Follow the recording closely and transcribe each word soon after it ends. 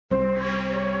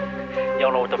You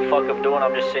don't know what the fuck I'm doing.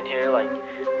 I'm just sitting here like,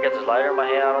 I got this lighter in my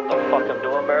hand. I don't know what the fuck I'm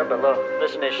doing, bro. But look,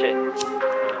 listen to this shit.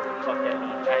 Fuck yeah.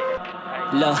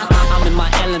 Look, I'm in my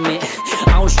element,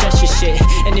 I don't stress your shit.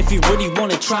 And if you really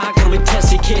wanna try, come and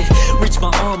test it, kid. Reach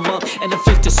my arm up and I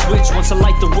flick the switch. Once I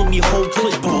light the room, you hold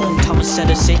click, boom. Time to set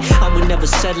us in, I would never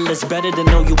settle. It's better to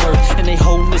know your worth. And they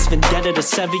hold this vendetta to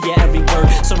sever your every word.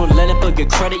 So don't let it but get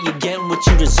credit, you're getting what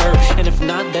you deserve. And if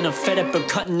not, then I'm fed up and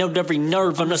cutting out every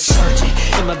nerve. I'm a surgeon,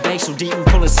 in my bag so deep and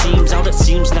pulling seams out. It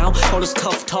seems now, all this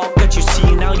tough talk that you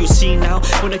see now, you see now.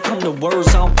 When it come to words,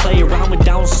 I don't play around with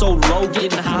down so low.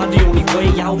 Getting high, the only way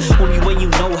out, only way you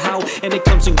know how. And it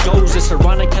comes and goes, it's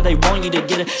ironic how they want you to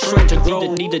get it straight to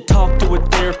grow. Need to talk to a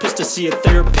therapist to see a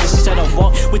therapist. Said I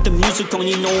walk with the music on,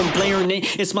 you know I'm blaring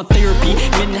it. It's my therapy,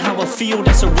 admitting how I feel,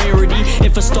 that's a rarity.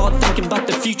 If I start thinking about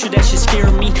the future, that shit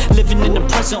scare me. Living in the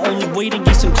present, only way to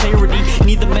get some clarity.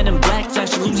 Neither Men in Black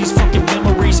flash, lose these fucking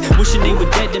memories. Wishing they were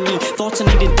dead to me, thoughts I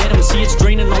need to dead them. See it's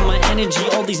draining all my energy,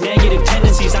 all these negative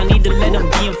tendencies. I need to let them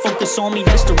be and focus on me,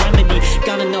 that's the remedy.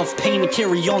 Got enough pain to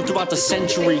carry on throughout the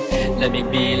century. Let me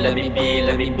be, let me be,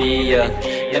 let me be,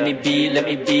 let me be, let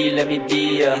me be, let me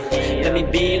be, let me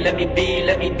be, let me be,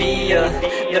 let me be, let me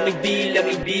be, let me be, let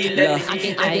me be.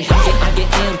 I get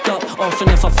amped up, often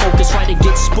if I focus right, it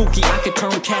gets spooky. I could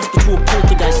turn Casper to a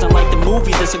poltergeist. Not like the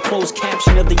movie, there's a closed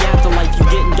caption of the afterlife. You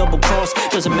getting double crossed,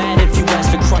 doesn't matter if you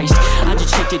ask for Christ. I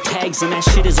just check your tags and that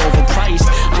shit is overpriced.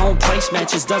 I don't price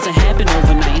matches, doesn't happen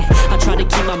overnight. I try to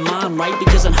keep my mind right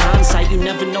because in hindsight, you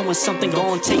never know when something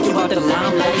gon' take you out the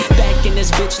limelight. Back in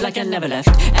this bitch like I never left.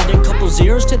 Add a couple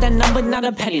zeros to that number, not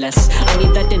a penny less. I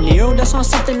need that De Niro, that's on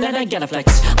something that I gotta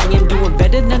flex. I am doing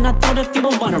better than I thought if you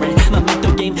were wondering. My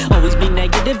mental game always be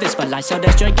negative, it's my lifestyle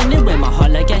that's dragging it. Wear my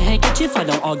heart like a handkerchief, I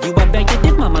don't argue, I beg it.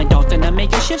 If my mind dark, then I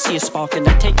make a shift. See a spark and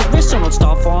I take a risk. So don't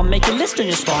start for I'll make a list and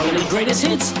it's following the greatest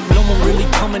hits. No one really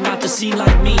coming out to see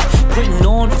like me, putting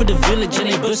on for the village and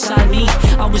they beside me.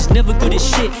 I was never good at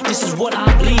shit, this is what I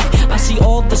bleed. I see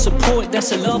all the support,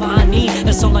 that's the love I need.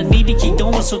 That's all I need to keep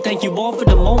going, so thank you all for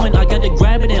the moment. I gotta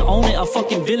grab it and own it, a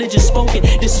fucking village is spoken.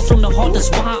 This is from the heart, that's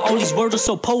why all these words are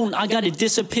so potent. I gotta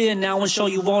disappear now and show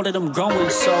you all that I'm growing.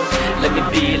 So let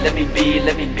me be, let me be,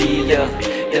 let me be,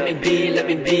 let me be, let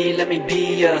me be, let me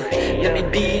be, let me be, let me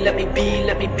be, let me be,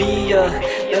 let me be,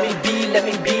 let me be, let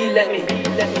me be, let me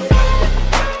be.